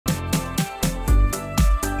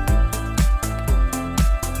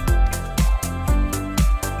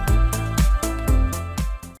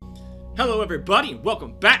Hello everybody and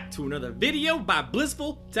welcome back to another video by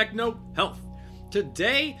Blissful Techno Health.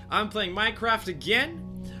 Today I'm playing Minecraft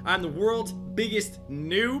again. I'm the world's biggest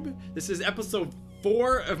noob. This is episode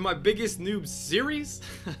 4 of my biggest noob series.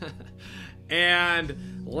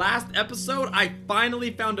 And last episode I finally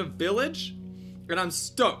found a village and I'm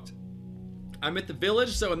stoked. I'm at the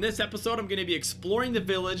village, so in this episode I'm going to be exploring the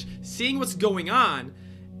village, seeing what's going on.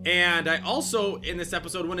 And I also, in this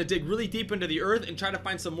episode, want to dig really deep into the earth and try to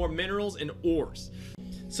find some more minerals and ores.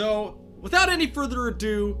 So, without any further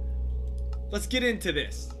ado, let's get into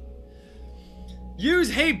this. Use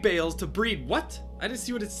hay bales to breed what? I didn't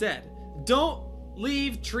see what it said. Don't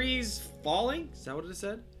leave trees falling? Is that what it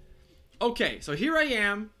said? Okay, so here I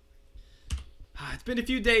am. It's been a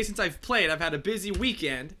few days since I've played. I've had a busy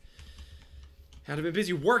weekend. I've been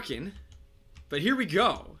busy working. But here we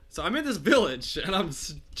go. So I'm in this village and I'm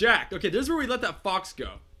jacked. Okay, this is where we let that fox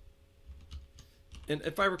go. And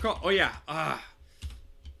if I recall, oh yeah,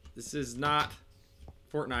 this is not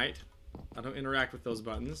Fortnite. I don't interact with those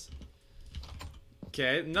buttons.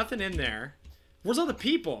 Okay, nothing in there. Where's all the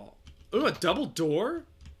people? Ooh, a double door?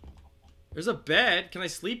 There's a bed. Can I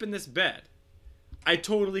sleep in this bed? I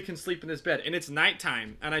totally can sleep in this bed. And it's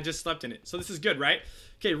nighttime and I just slept in it. So this is good, right?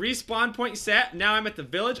 Okay, respawn point set. Now I'm at the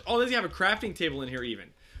village. Oh, does he have a crafting table in here even?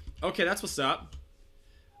 Okay, that's what's up.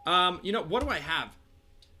 You know, what do I have?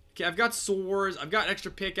 Okay, I've got swords. I've got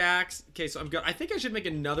extra pickaxe. Okay, so I'm good. I think I should make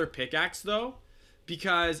another pickaxe, though.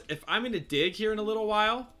 Because if I'm going to dig here in a little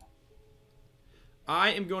while,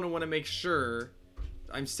 I am going to want to make sure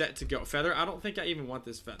I'm set to go. Feather? I don't think I even want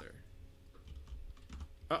this feather.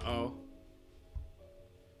 Uh-oh.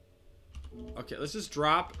 Okay, let's just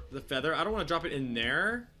drop the feather. I don't want to drop it in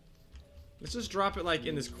there. Let's just drop it, like,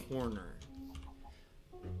 in this corner.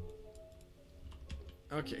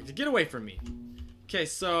 Okay, get away from me. Okay,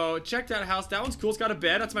 so check that house. That one's cool. It's got a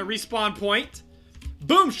bed. That's my respawn point.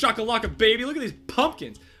 Boom, shakalaka, baby. Look at these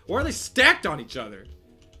pumpkins. Why are they stacked on each other?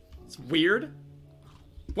 It's weird.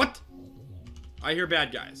 What? I hear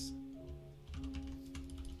bad guys.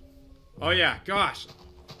 Oh, yeah. Gosh.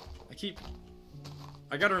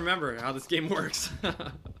 I gotta remember how this game works.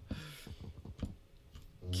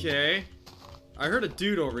 Okay. I heard a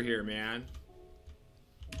dude over here, man.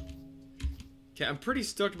 Okay, I'm pretty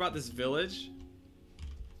stoked about this village.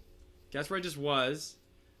 That's where I just was.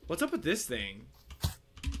 What's up with this thing?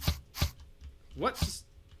 What's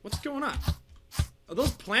going on? Oh,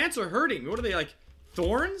 those plants are hurting. What are they, like,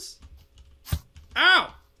 thorns?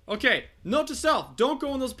 Ow! Okay, note to self, don't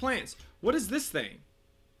go in those plants. What is this thing?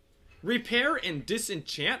 Repair and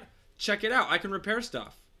disenchant? Check it out, I can repair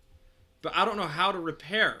stuff. But I don't know how to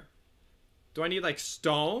repair. Do I need, like,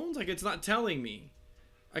 stones? Like, it's not telling me.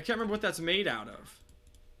 I can't remember what that's made out of.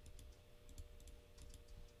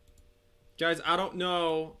 Guys, I don't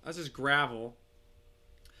know. That's just gravel.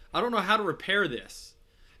 I don't know how to repair this.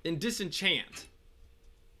 And disenchant.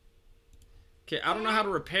 Okay, I don't know how to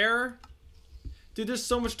repair. Dude, there's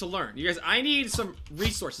so much to learn. You guys, I need some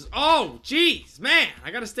resources. Oh, jeez, man.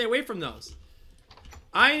 I gotta stay away from those.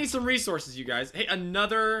 I need some resources, you guys. Hey,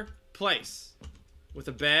 another place. With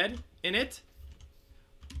a bed in it.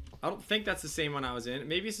 I don't think that's the same one I was in.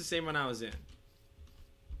 Maybe it's the same one I was in.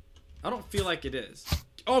 I don't feel like it is.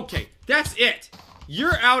 Okay, that's it.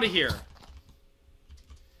 You're out of here.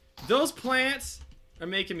 Those plants are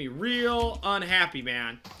making me real unhappy,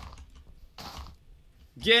 man.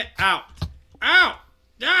 Get out. Ow!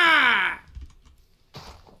 Ah!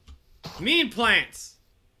 Mean plants.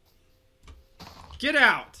 Get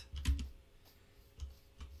out.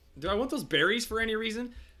 Do I want those berries for any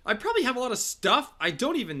reason? I probably have a lot of stuff I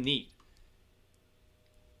don't even need.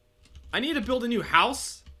 I need to build a new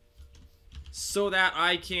house so that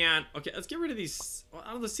I can... Okay, let's get rid of these. Well, I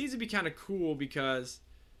don't know, the seeds would be kind of cool because...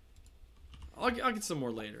 I'll get some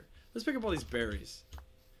more later. Let's pick up all these berries.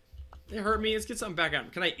 They hurt me. Let's get something back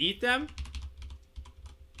out. Can I eat them?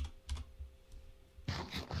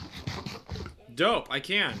 Dope, I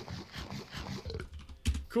can.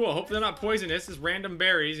 Cool, hopefully they're not poisonous. It's random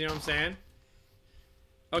berries, you know what I'm saying?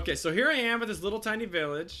 Okay, so here I am at this little tiny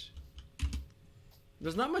village.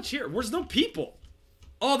 There's not much here. There's no people.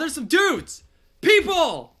 Oh, there's some dudes.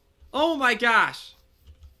 People. Oh my gosh.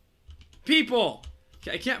 People.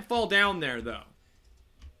 Okay, I can't fall down there though.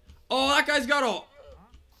 Oh, that guy's got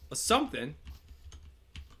a something.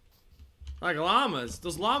 Like llamas.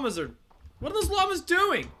 Those llamas are... What are those llamas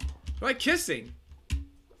doing? Like kissing.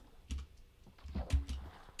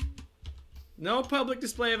 No public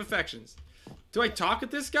display of affections. Do I talk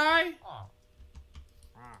at this guy?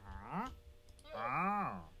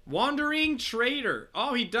 Wandering trader.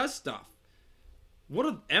 Oh, he does stuff. What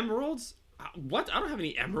are emeralds? What? I don't have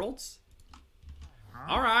any emeralds.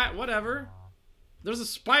 Alright, whatever. There's a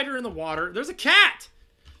spider in the water. There's a cat!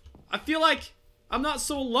 I feel like I'm not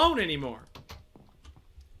so alone anymore.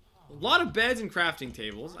 A lot of beds and crafting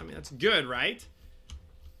tables. I mean, that's good, right?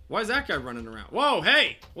 Why is that guy running around? Whoa,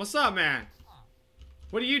 hey! What's up, man?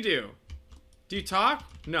 What do you do? Do you talk?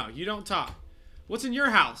 No, you don't talk. What's in your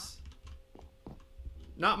house?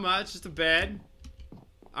 Not much, just a bed.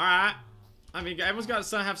 Alright. I mean, everyone's got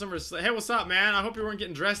to have somewhere to sleep. Hey, what's up, man? I hope you weren't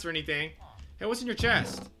getting dressed or anything. Hey, what's in your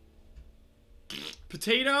chest?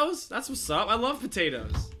 Potatoes? That's what's up. I love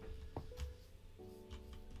potatoes.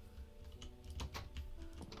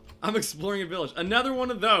 I'm exploring a village. Another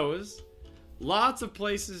one of those. Lots of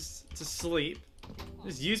places to sleep.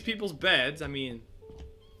 Just use people's beds. I mean,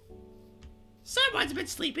 someone's been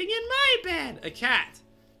sleeping in my bed. A cat.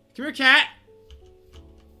 Come here, cat.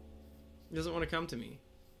 He doesn't want to come to me.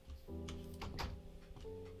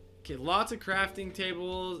 Okay, lots of crafting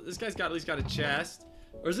tables. This guy's at least got a chest.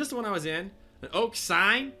 Or is this the one I was in? An oak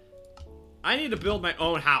sign? I need to build my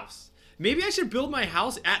own house. Maybe I should build my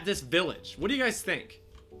house at this village. What do you guys think?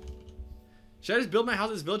 Should I just build my house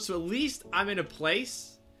at this village so at least I'm in a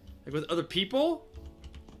place? Like with other people?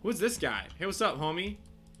 Who's this guy? Hey, what's up, homie?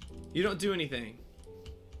 You don't do anything.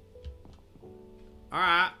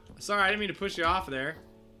 Alright. Sorry, I didn't mean to push you off there.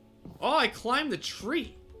 Oh, I climbed the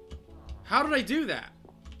tree. How did I do that?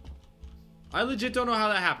 I legit don't know how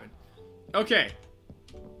that happened. Okay.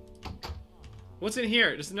 What's in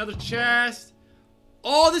here? Just another chest.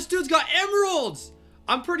 Oh, this dude's got emeralds!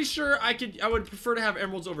 I'm pretty sure I would prefer to have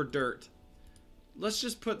emeralds over dirt. Let's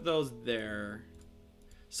just put those there.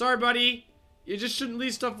 Sorry, buddy. You just shouldn't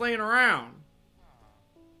leave stuff laying around.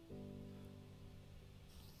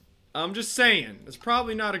 I'm just saying. It's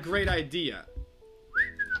probably not a great idea.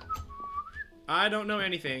 I don't know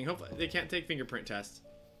anything. Hopefully they can't take fingerprint tests.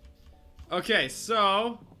 Okay,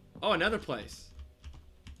 so... Oh, another place.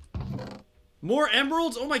 More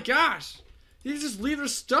emeralds? Oh my gosh. These just leave their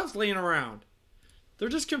stuff laying around. They're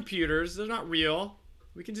just computers. They're not real.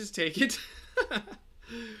 We can just take it.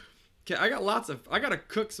 Okay, I gotta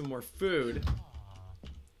cook some more food.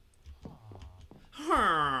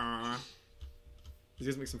 These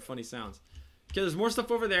guys make some funny sounds. Okay, there's more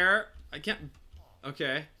stuff over there. I can't...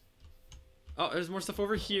 Okay. Oh, there's more stuff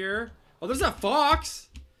over here. Oh, there's that fox.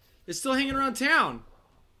 It's still hanging around town.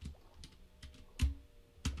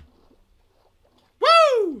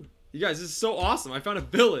 Woo! You guys, this is so awesome. I found a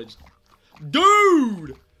village.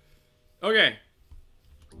 Dude! Okay.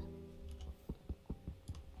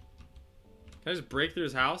 Can I just break through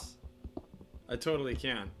his house? I totally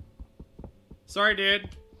can. Sorry, dude.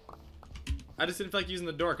 I just didn't feel like using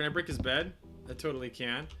the door. Can I break his bed? I totally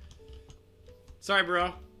can. Sorry,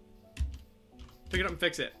 bro. Pick it up and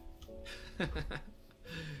fix it.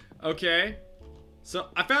 Okay. So,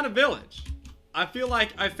 I found a village. I feel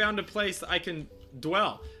like I found a place that I can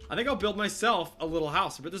dwell. I think I'll build myself a little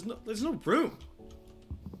house, but there's no room.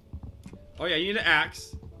 Oh yeah, you need an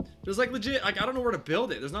axe. There's like legit, like I don't know where to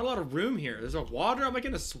build it. There's not a lot of room here. There's a water. I'm like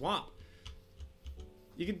in a swamp.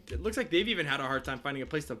 It looks like they've even had a hard time finding a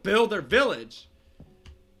place to build their village.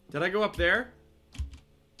 Did I go up there?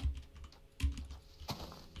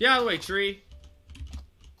 Get out of the way, tree.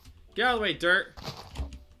 Get out of the way, dirt.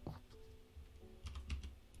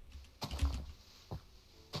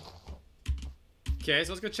 Okay,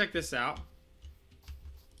 so let's go check this out.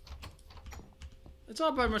 It's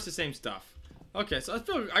all pretty much the same stuff. Okay, so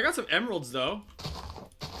I got some emeralds though.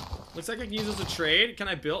 Looks like I can use those to trade. Can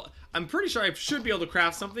I build? I'm pretty sure I should be able to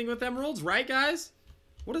craft something with emeralds, right, guys?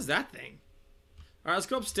 What is that thing? All right, let's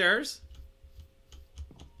go upstairs.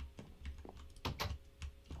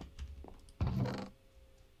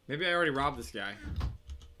 Maybe I already robbed this guy.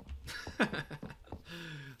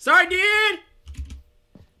 Sorry, dude.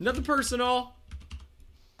 Nothing personal.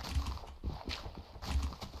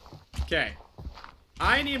 Okay.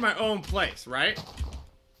 I need my own place, right?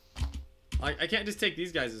 Like, I can't just take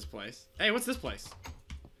these guys' place. Hey, what's this place?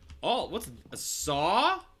 Oh, what's a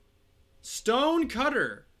saw? Stone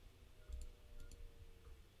cutter.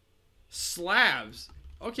 Slabs.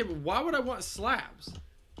 Okay, but why would I want slabs?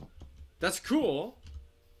 That's cool.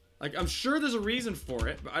 Like, I'm sure there's a reason for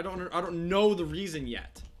it, but I don't know the reason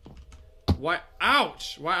yet. Why?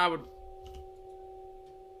 Ouch! Why I would...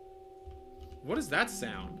 What is that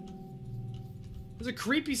sound? There's a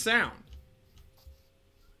creepy sound.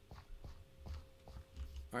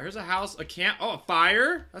 Alright, here's a house, a camp. Oh, a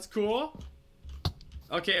fire. That's cool.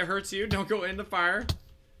 Okay, it hurts you. Don't go in the fire.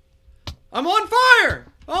 I'm on fire!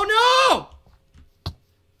 Oh no!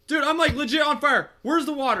 Dude, I'm like legit on fire. Where's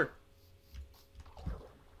the water?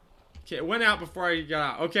 Okay, it went out before I got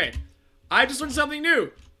out. Okay. I just learned something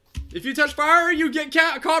new. If you touch fire, you get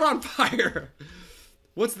caught on fire.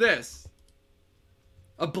 What's this?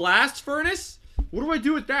 A blast furnace? What do I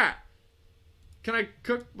do with that? Can I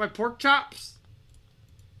cook my pork chops?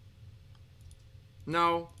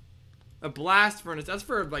 No. A blast furnace. That's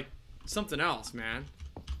for, like, something else, man.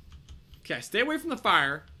 Okay, stay away from the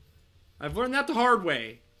fire. I've learned that the hard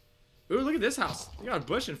way. Ooh, look at this house. They got a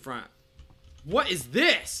bush in front. What is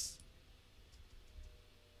this?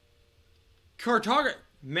 Cartography.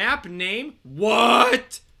 Map name?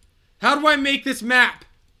 What? How do I make this map?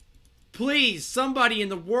 Please, somebody in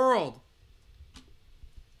the world.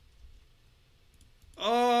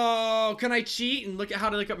 Oh, can I cheat and look at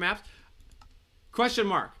how to look up maps? Question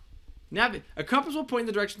mark. A compass will point in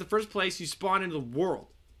the direction of the first place you spawn into the world.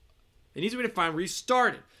 An easy way to find where you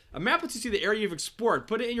started. A map lets you see the area you've explored.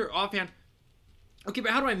 Put it in your offhand. Okay,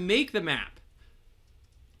 but how do I make the map?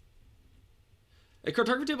 A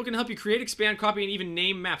cartography table can help you create, expand, copy, and even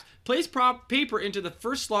name maps. Place paper into the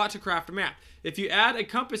first slot to craft a map. If you add a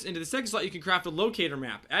compass into the second slot, you can craft a locator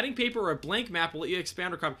map. Adding paper or a blank map will let you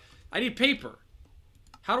expand or copy. I need paper.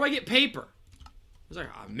 How do I get paper? There's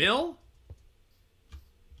like a mill?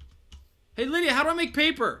 Hey, Lydia, how do I make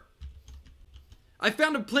paper? I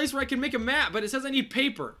found a place where I can make a map, but it says I need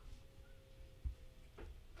paper.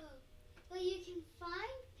 Oh, well, you can find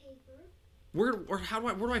paper. Where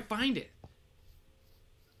do I find it?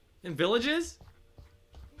 In villages?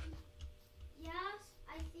 Yes,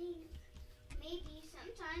 I think maybe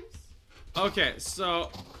sometimes. Okay,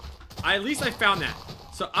 so at least I found that.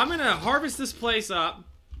 So I'm gonna harvest this place up,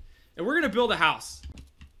 and we're gonna build a house.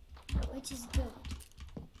 Which is good.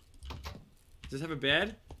 Does this have a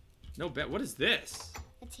bed? No bed. What is this?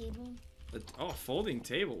 A table. Oh, a folding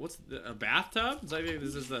table. What's a bathtub?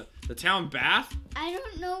 This is the town bath? I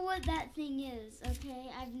don't know what that thing is, okay?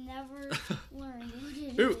 I've never learned what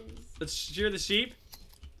it Ooh, is. let's shear the sheep.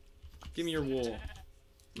 Give me your wool.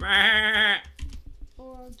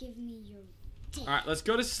 Or give me your tail. Alright, let's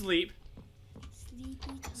go to sleep. Sleepy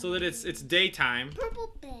time. So that it's daytime.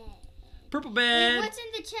 Purple bed. Purple bed. Wait, what's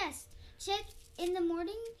in the chest? Check in the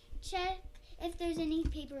morning. Check if there's any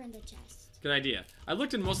paper in the chest. Good idea. I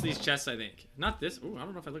looked in most of these chests, I think. Not this. Ooh, I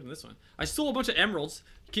don't know if I looked in this one. I stole a bunch of emeralds.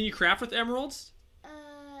 Can you craft with emeralds?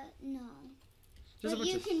 No. There's But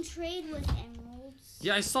you can trade with emeralds.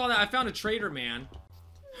 Yeah, I saw that. I found a trader man.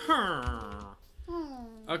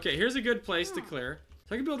 Okay, here's a good place to clear.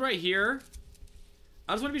 So I can build right here.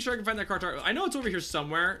 I just want to be sure I can find that car. I know it's over here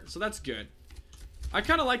somewhere, so that's good. I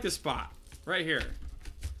kind of like this spot. Right here.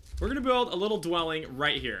 We're going to build a little dwelling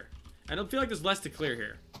right here. I don't feel like there's less to clear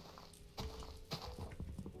here.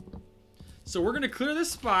 So we're going to clear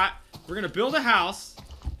this spot. We're going to build a house.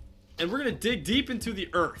 And we're going to dig deep into the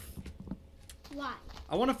earth. Why?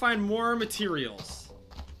 I want to find more materials.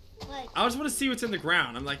 Like, I just want to see what's in the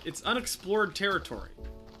ground. I'm like, it's unexplored territory.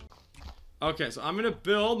 Okay, so I'm going to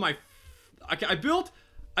build my... Okay, I built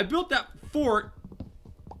that fort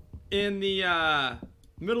in the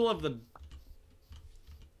middle of the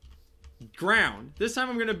ground. This time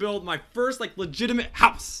I'm going to build my first, like, legitimate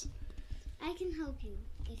house. I can help you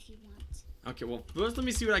if you want. Okay, well, first let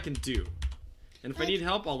me see what I can do. And if I need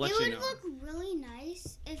help, I'll let you know. It would look really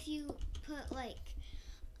nice if you put, like,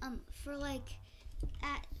 for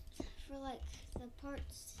the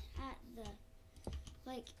parts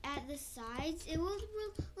at the sides, it would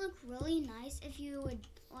look really nice if you would,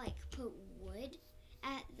 like, put wood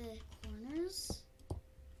at the corners.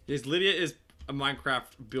 Yes, Lydia is a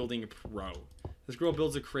Minecraft building pro. This girl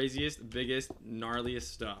builds the craziest, biggest, gnarliest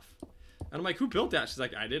stuff. And I'm like, who built that? She's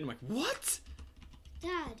like, I did. I'm like, what?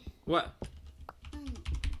 Dad. What?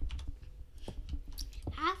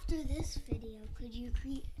 After this video, could you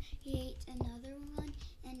create another one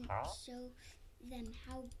and show them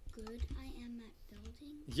how good I am at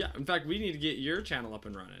building? Yeah, in fact, we need to get your channel up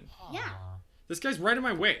and running. Yeah. This guy's right in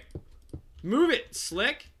my way. Move it,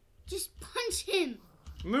 Slick. Just punch him.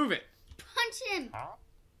 Move it. Punch him.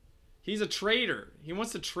 He's a trader. He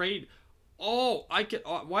wants to trade. Oh, I can.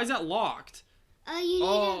 Why is that locked? You need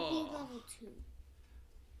to be level 2.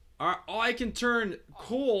 I can turn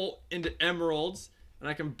coal into emeralds, and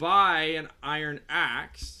I can buy an iron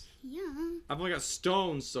axe. Yeah. I've only got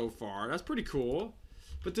stones so far. That's pretty cool.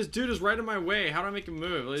 But this dude is right in my way. How do I make him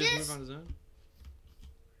move? Will he just move on his own?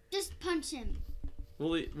 Just punch him.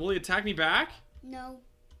 Will he attack me back? No,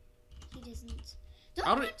 he doesn't.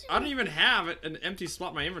 I don't even have an empty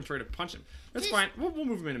slot in my inventory to punch him. That's fine. We'll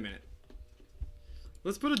move him in a minute.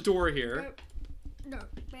 Let's put a door here.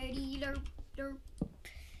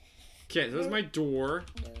 Okay, so that's my door.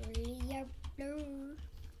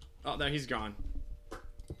 Oh, there, he's gone.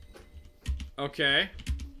 Okay.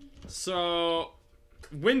 So,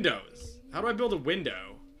 windows. How do I build a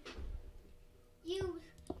window?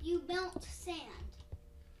 You melt sand.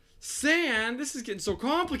 Sand? This is getting so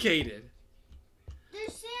complicated.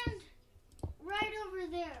 There's sand right over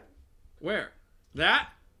there. Where? That?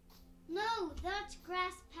 No, that's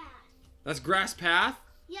grass path. That's grass path?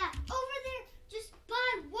 Yeah, over there, just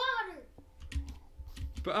by water.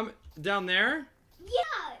 But I'm down there?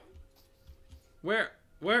 Yeah. Where?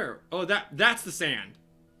 Oh, that's the sand.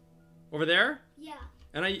 Over there? Yeah.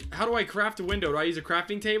 And how do I craft a window? Do I use a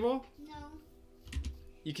crafting table? No.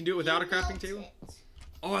 You can do it without a crafting table? It.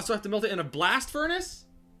 Oh, so I have to melt it in a blast furnace?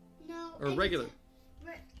 No. Or regular?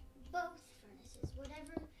 Both furnaces,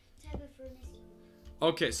 whatever type of furnace you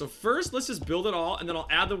want. Okay, so first let's just build it all, and then I'll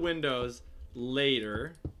add the windows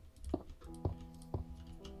later.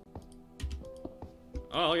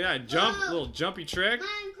 Oh, look at that jump, Whoa. little jumpy trick.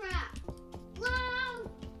 Minecraft.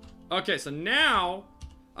 Whoa. Okay, so now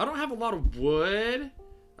I don't have a lot of wood.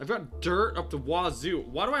 I've got dirt up the wazoo.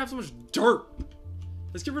 Why do I have so much dirt?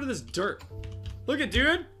 Let's get rid of this dirt. Look at,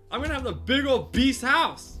 dude. I'm gonna have the big old beast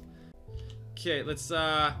house. Okay, let's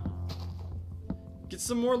get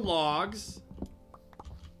some more logs.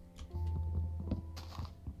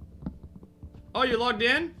 Oh, you logged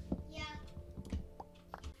in? Yeah.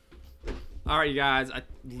 Alright, you guys.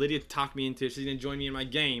 Lydia talked me into it. She's gonna join me in my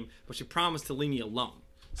game, but she promised to leave me alone.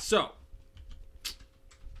 So,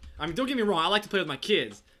 I mean, don't get me wrong. I like to play with my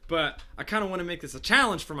kids, but I kind of want to make this a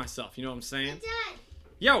challenge for myself. You know what I'm saying? Hey, Dad.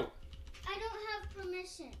 Yo. I don't have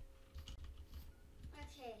permission.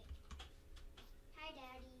 Okay. Hi,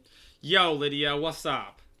 Daddy. Yo, Lydia. What's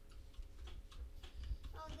up?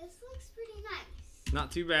 Oh, this looks pretty nice.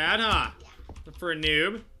 Not too bad, huh? Yeah. For a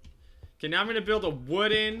noob. Okay, now I'm gonna build a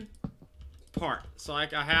wooden part. So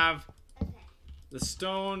like I have the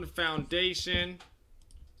stone foundation.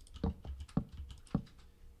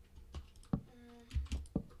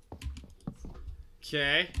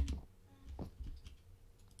 Okay.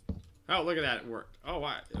 Oh, look at that, it worked. Oh,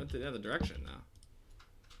 wow, it went the other direction now.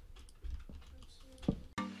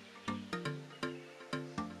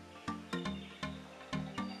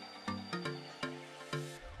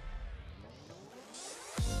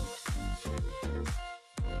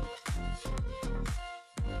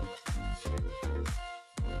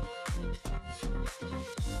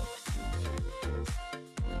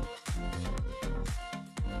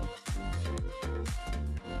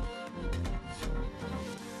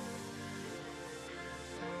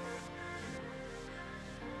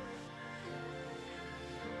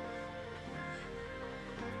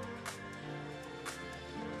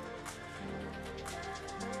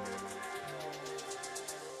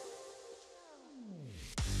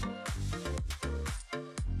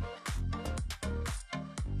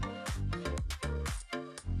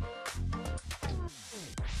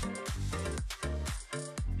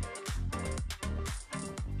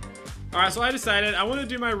 Alright, so I decided I want to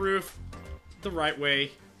do my roof the right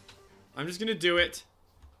way. I'm just gonna do it.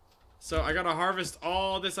 So I gotta harvest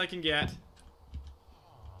all this I can get.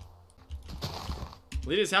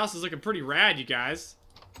 Lydia's house is looking pretty rad, you guys.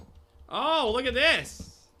 Oh, look at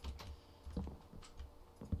this.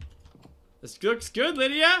 This looks good,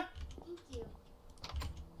 Lydia. Thank you.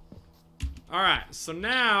 Alright, so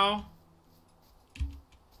now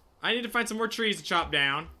I need to find some more trees to chop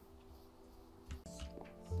down.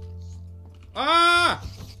 Ah!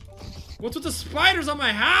 What's with the spiders on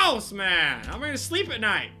my house, man? How am I gonna sleep at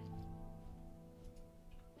night?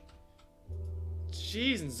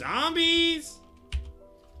 Jeez, and zombies?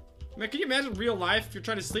 Man, can you imagine real life if you're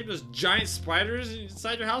trying to sleep with those giant spiders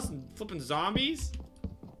inside your house and flipping zombies?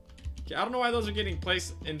 Okay, I don't know why those are getting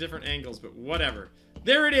placed in different angles, but whatever.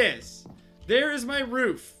 There it is. There is my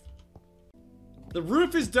roof. The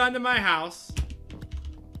roof is done to my house.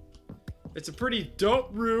 It's a pretty dope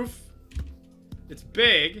roof. It's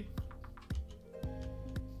big.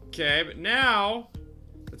 Okay, but now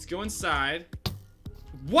let's go inside.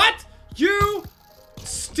 What? You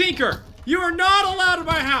stinker! You are not allowed in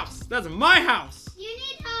my house. That's my house. You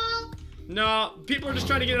need help. No, people are just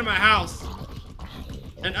trying to get in my house,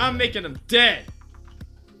 and I'm making them dead.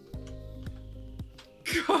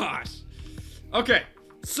 Gosh. Okay,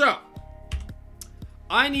 so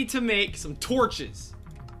I need to make some torches.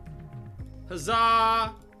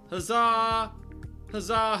 Huzzah! Huzzah!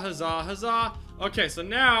 Huzzah, huzzah, huzzah. Okay, so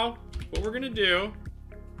now, what we're gonna do...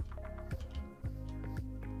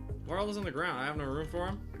 Why are all those on the ground? I have no room for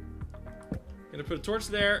them. Gonna put a torch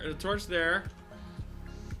there, and a torch there.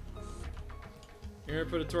 You're gonna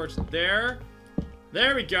put a torch there.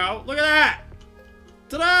 There we go. Look at that!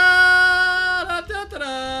 Ta-da!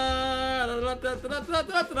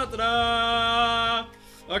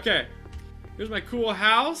 Okay. Here's my cool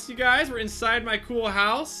house, you guys. We're inside my cool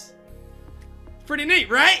house. Pretty neat,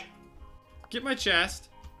 right? Get my chest.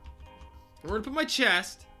 We're gonna put my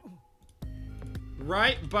chest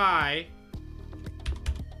right by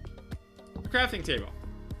the crafting table.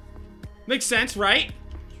 Makes sense, right?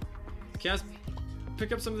 Okay, let's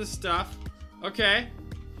pick up some of this stuff. Okay.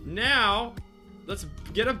 Now, let's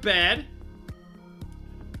get a bed.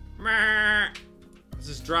 Let's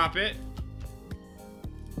just drop it.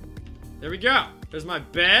 There we go. There's my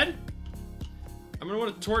bed. I'm gonna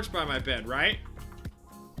want a torch by my bed, right?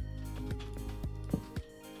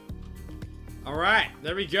 Alright,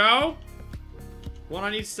 there we go. One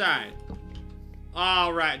on each side.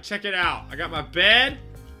 Alright, check it out. I got my bed.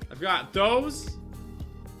 I've got those.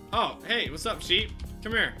 Oh, hey, what's up, sheep?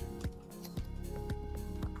 Come here.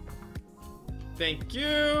 Thank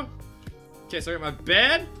you. Okay, so I got my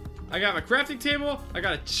bed. I got my crafting table. I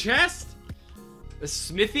got a chest. A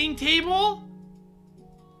smithing table?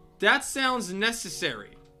 That sounds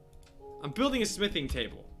necessary. I'm building a smithing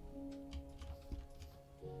table.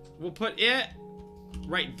 We'll put it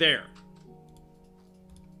right there.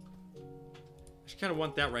 I just kind of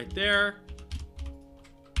want that right there.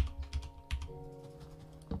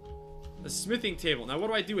 A smithing table. Now what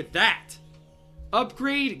do I do with that?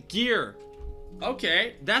 Upgrade gear.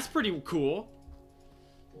 Okay, that's pretty cool.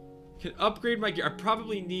 Can upgrade my gear. I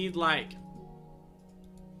probably need like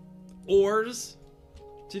ores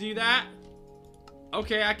to do that.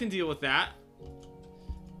 Okay, I can deal with that.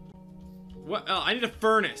 What? Oh, I need a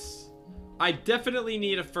furnace. I definitely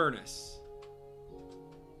need a furnace.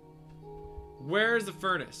 Where's the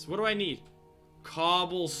furnace? What do I need?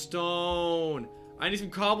 Cobblestone. I need some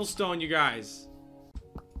cobblestone, you guys.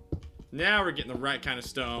 Now we're getting the right kind of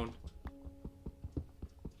stone.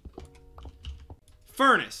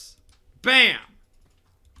 Furnace. Bam.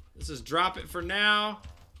 Let's just drop it for now.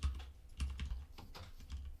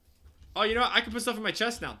 Oh, you know what? I can put stuff in my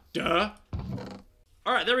chest now. Duh.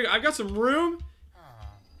 Alright, there we go. I've got some room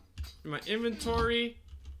in my inventory.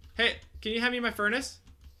 Hey, can you hand me my furnace?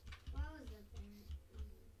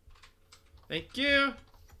 Thank you.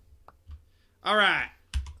 Alright.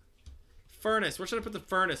 Furnace. Where should I put the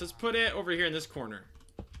furnace? Let's put it over here in this corner.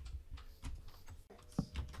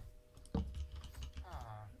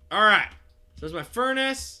 Alright. So there's my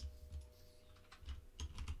furnace.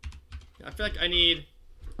 I feel like I need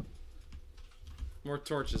more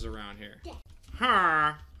torches around here.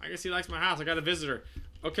 Huh. I guess he likes my house. I got a visitor.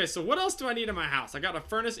 Okay, so what else do I need in my house? I got a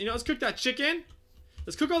furnace. You know, let's cook that chicken.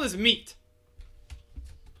 Let's cook all this meat.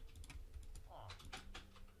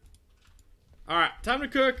 Alright, time to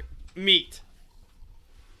cook meat.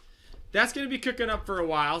 That's going to be cooking up for a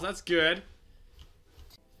while. So that's good.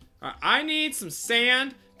 Alright, I need some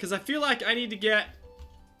sand because I feel like I need to get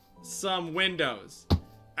some windows.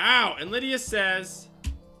 Ow, and Lydia says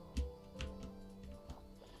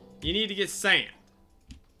you need to get sand.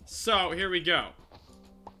 So, here we go.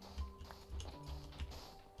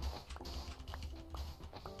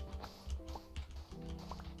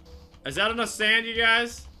 Is that enough sand, you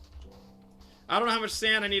guys? I don't know how much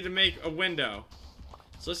sand I need to make a window.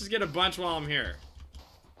 So let's just get a bunch while I'm here.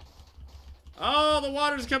 Oh, the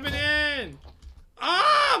water's coming in!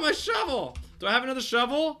 Ah, my shovel! Do I have another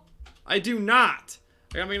shovel? I do not.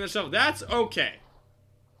 I gotta make another shovel. That's okay.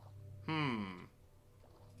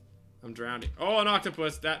 I'm drowning. Oh, an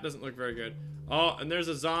octopus. That doesn't look very good. Oh, and there's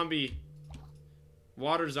a zombie.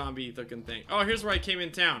 Water zombie looking thing. Oh, here's where I came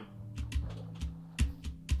in town.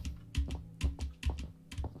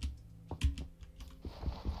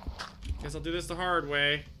 Guess I'll do this the hard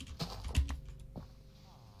way.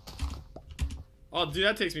 Oh, dude,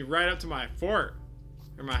 that takes me right up to my fort.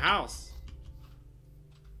 Or my house.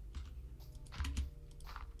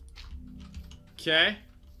 Okay.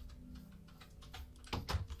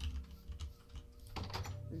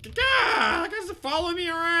 Ah, that guy's following me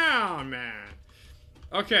around, man.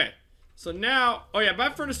 Okay. So now, oh yeah, my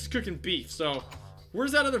furnace is cooking beef. So,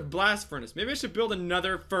 where's that other blast furnace? Maybe I should build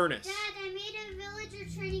another furnace. Dad, I made a villager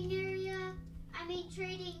trading area.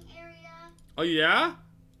 Trading area. Oh yeah?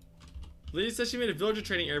 Lydia says she made a villager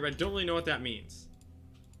trading area, but I don't really know what that means.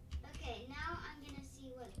 Okay, now I'm gonna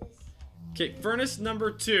see what this. Okay, furnace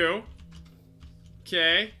number 2.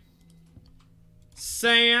 Okay.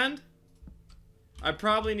 Sand. I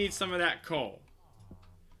probably need some of that coal.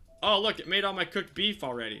 Oh, look, it made all my cooked beef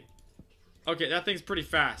already. Okay, that thing's pretty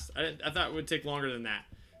fast. I thought it would take longer than that.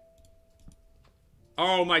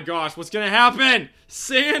 Oh my gosh, what's gonna happen?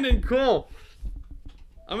 Sand and coal.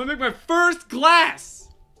 I'm gonna make my first glass.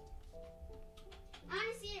 I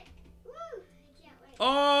wanna see it. Woo! I can't wait.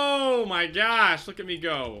 Oh my gosh, look at me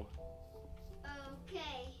go.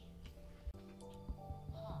 Okay.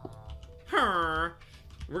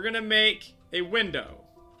 We're gonna make a window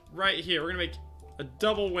right here. We're gonna make a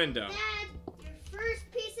double window. Dad, your first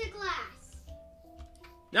piece of glass.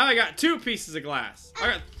 Now I got 2 pieces of glass. I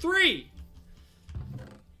got 3.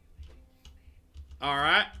 All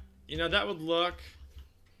right. You know, that would look...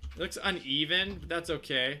 It looks uneven, but that's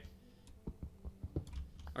okay.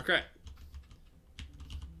 Okay.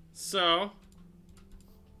 So...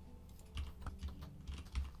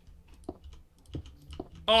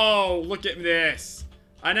 Oh, look at this.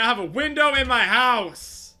 I now have a window in my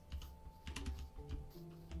house.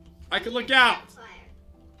 I can look out.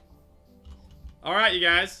 Alright, you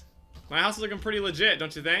guys. My house is looking pretty legit,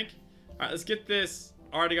 don't you think? Alright, let's get this.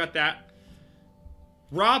 Already got that.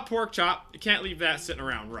 Raw pork chop. You can't leave that sitting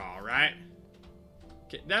around raw, right?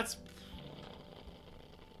 Okay, that's...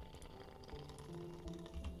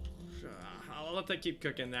 I'll let that keep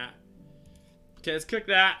cooking that. Okay, let's cook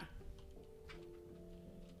that.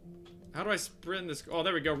 How do I sprint this? Oh,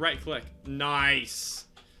 there we go. Right click. Nice.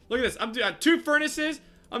 Look at this. I'm doing 2 furnaces.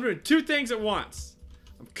 I'm doing 2 things at once.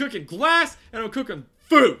 I'm cooking glass and I'm cooking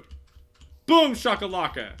food. Boom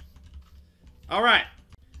shakalaka. All right.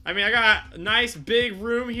 I mean, I got a nice big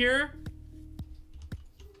room here.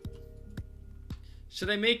 Should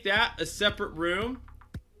I make that a separate room?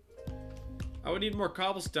 I would need more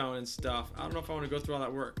cobblestone and stuff. I don't know if I want to go through all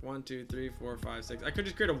that work. 1, 2, 3, 4, 5, 6. I could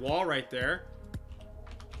just create a wall right there.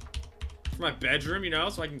 For my bedroom, you know,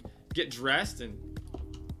 so I can get dressed and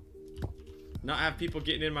not have people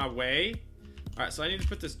getting in my way. Alright, so I need to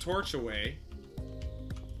put this torch away.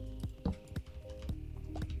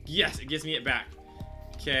 Yes, it gives me it back.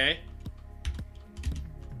 Okay.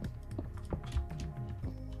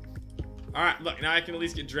 Alright, look, now I can at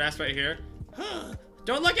least get dressed right here.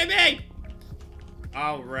 Don't look at me!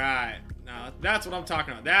 Alright. Now, that's what I'm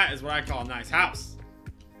talking about. That is what I call a nice house.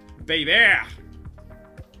 Baby!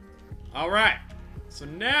 Alright. So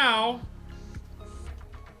now...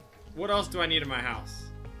 What else do I need in my house?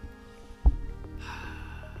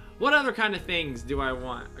 What other kind of things do I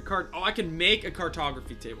want? Oh, I can make a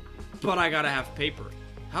cartography table. But I gotta have paper.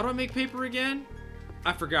 How do I make paper again?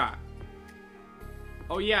 I forgot.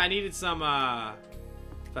 Oh yeah, I needed some,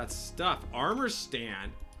 that stuff. Armor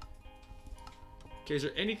stand. Okay, is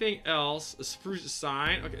there anything else? A spruce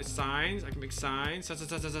sign. Okay, signs. I can make signs.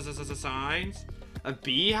 Signs. A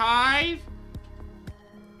beehive.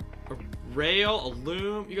 A rail. A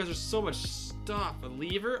loom. You guys are so much stuff. A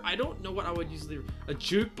lever. I don't know what I would use lever. A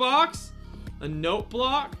jukebox. A note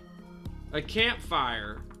block. A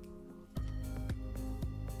campfire.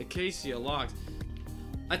 Acacia logs.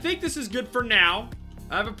 I think this is good for now.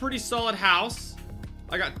 I have a pretty solid house.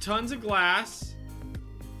 I got tons of glass.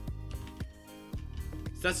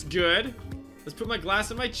 So that's good. Let's put my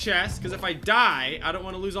glass in my chest, because if I die, I don't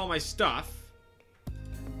want to lose all my stuff.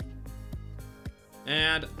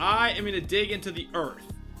 And I am going to dig into the earth.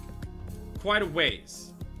 Quite a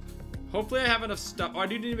ways. Hopefully I have enough stuff. Oh, I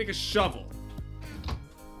do need to make a shovel.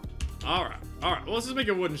 Alright. Alright. Well, let's just make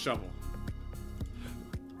a wooden shovel.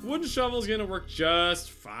 Wooden shovel is going to work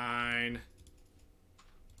just fine.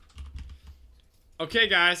 Okay,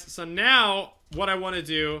 guys. So now what I want to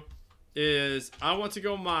do is I want to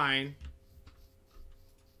go mine.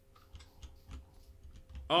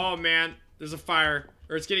 Oh, man. There's a fire.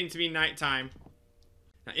 Or it's getting to be nighttime.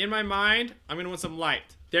 Now, in my mind, I'm going to want some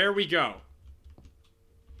light. There we go.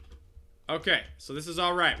 Okay. So this is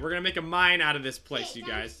all right. We're going to make a mine out of this place, you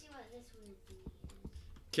guys.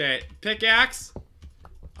 Okay. Pickaxe.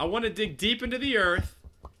 I want to dig deep into the earth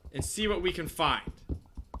and see what we can find.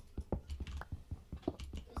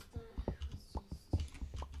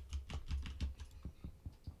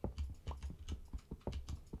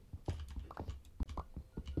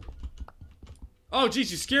 Oh,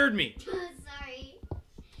 geez, you scared me. Sorry.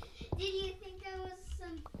 Did you think that was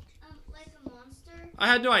some, like a monster? I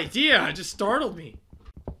had no idea. It just startled me.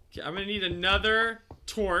 Okay, I'm gonna need another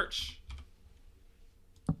torch.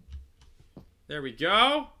 There we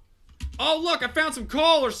go. Oh, look, I found some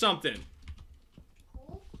coal or something.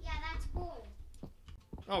 Cool? Yeah, that's cool.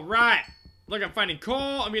 All right. Look, I'm finding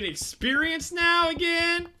coal. I'm getting experience now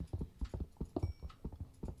again.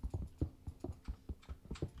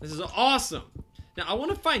 This is awesome. Now, I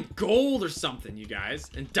want to find gold or something, you guys.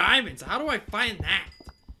 And diamonds. How do I find that?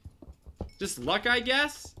 Just luck, I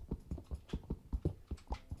guess?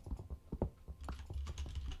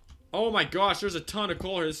 Oh my gosh, there's a ton of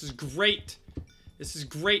coal here. This is great. This is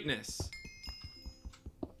greatness.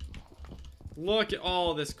 Look at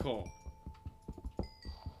all this coal.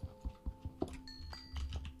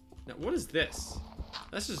 Now, what is this?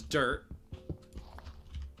 That's just dirt.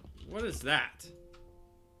 What is that?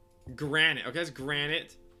 Granite. Okay, that's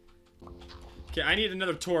granite. Okay, I need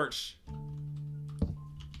another torch.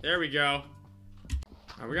 There we go.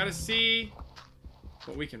 Alright, we gotta see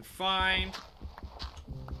what we can find.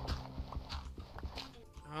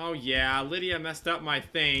 Oh yeah, Lydia messed up my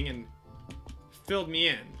thing and filled me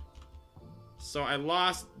in. So I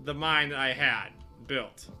lost the mine that I had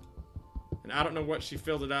built. And I don't know what she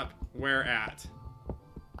filled it up where at.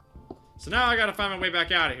 So now I gotta find my way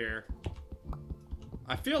back out of here.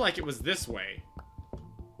 I feel like it was this way.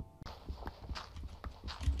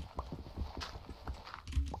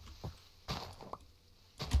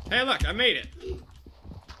 Hey look, I made it.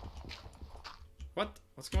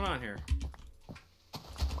 What's going on here?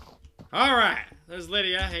 Alright, there's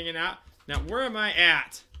Lydia hanging out. Now where am I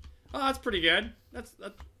at? Oh, that's pretty good. That's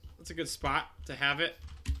a good spot to have it.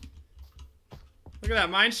 Look at that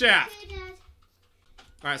mine shaft.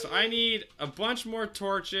 Alright, so I need a bunch more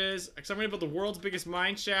torches. Because I'm going to build the world's biggest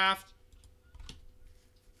mine shaft.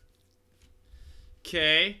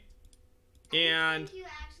 Okay. And I think you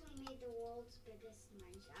actually made the world's biggest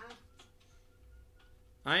mine shaft.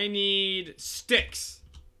 I need sticks.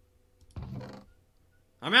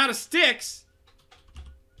 I'm out of sticks.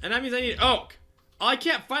 And that means I need oak. Oh, I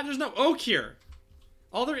can't find, there's no oak here.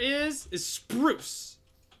 All there is spruce.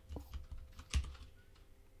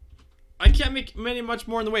 I can't make much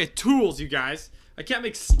more in the way of tools, you guys. I can't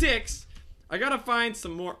make sticks. I gotta find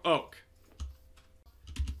some more oak.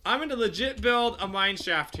 I'm gonna legit build a mine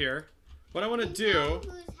shaft here. What I wanna do...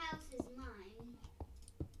 Whose house is mine?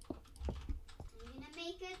 I'm gonna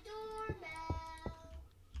make a doorbell.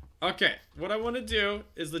 Okay, what I wanna do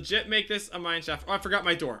is legit make this a mine shaft. Oh, I forgot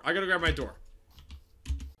my door. I gotta grab my door.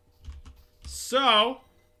 So,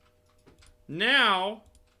 now...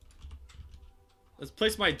 let's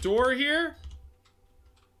place my door here.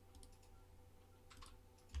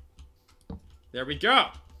 There we go.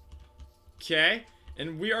 Okay.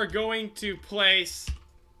 And we are going to place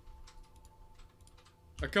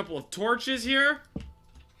a couple of torches here.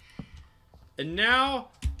 And now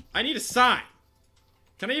I need a sign.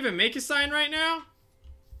 Can I even make a sign right now?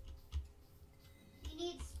 You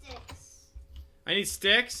need sticks. I need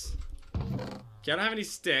sticks. Okay, I don't have any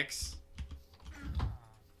sticks.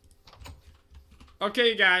 Okay,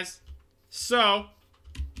 you guys. So,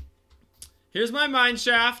 here's my mine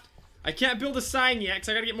shaft. I can't build a sign yet because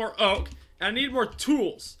I gotta get more oak. And I need more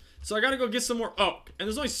tools. So I gotta go get some more oak. And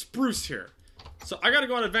there's only spruce here. So I gotta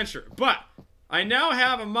go on an adventure. But, I now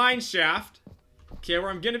have a mine shaft. Okay, where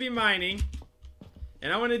I'm gonna be mining.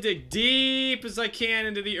 And I want to dig deep as I can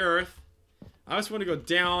into the earth. I just want to go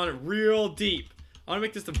down real deep. I want to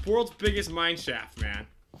make this the world's biggest mine shaft, man.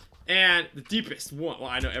 And the deepest one. Well,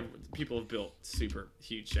 I know people have built super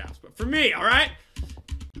huge shafts, but for me, alright?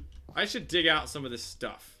 I should dig out some of this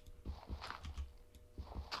stuff.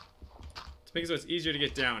 To make it so it's easier to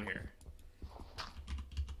get down here.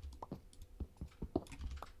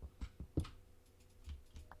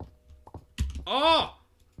 Oh!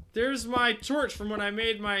 There's my torch from when I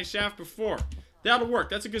made my shaft before. That'll work.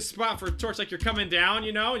 That's a good spot for a torch. Like you're coming down,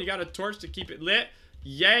 you know, and you got a torch to keep it lit.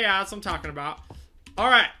 Yeah, that's what I'm talking about.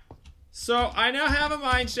 Alright. So, I now have a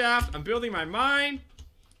mine shaft. I'm building my mine.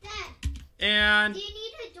 Dad, and... do you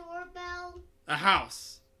need a doorbell? A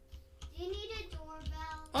house. Do you need a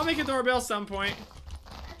doorbell? I'll make a doorbell some point.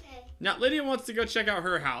 Okay. Now, Lydia wants to go check out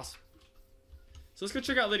her house. So, let's go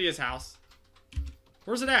check out Lydia's house.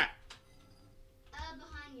 Where's it at?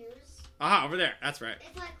 Behind yours. Aha, over there. That's right.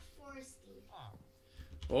 It's like foresty.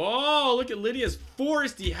 Oh, look at Lydia's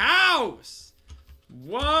foresty house.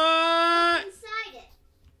 What? Inside it.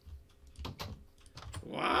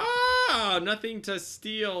 Wow, nothing to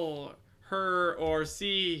steal her or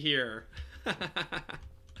see here.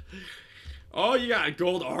 Oh, you got a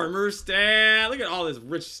gold armor stand. Look at all this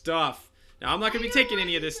rich stuff. Now, I'm not going to be taking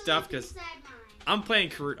any of this stuff because I'm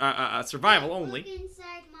playing survival only. Look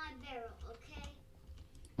inside my barrel,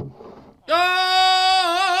 okay?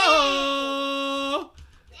 Oh!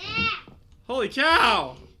 Yeah. Holy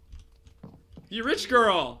cow! You rich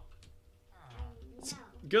girl. No.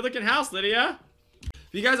 Good looking house, Lydia.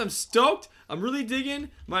 You guys, I'm stoked. I'm really digging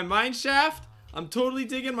my mine shaft. I'm totally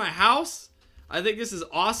digging my house. I think this is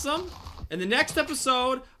awesome. In the next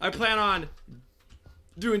episode, I plan on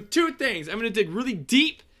doing two things. I'm going to dig really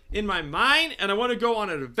deep in my mine, and I want to go on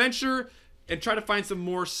an adventure and try to find some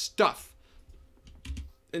more stuff.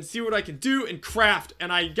 And see what I can do and craft.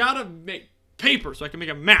 And I gotta make paper so I can make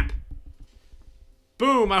a map.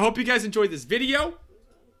 Boom. I hope you guys enjoyed this video.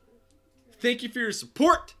 Thank you for your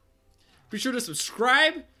support. Be sure to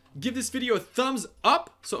subscribe. Give this video a thumbs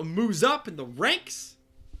up so it moves up in the ranks.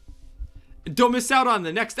 And don't miss out on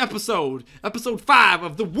the next episode. Episode 5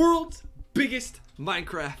 of the world's biggest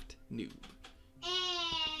Minecraft Noob.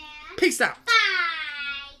 Peace out.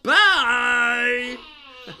 Bye.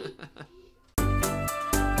 Bye.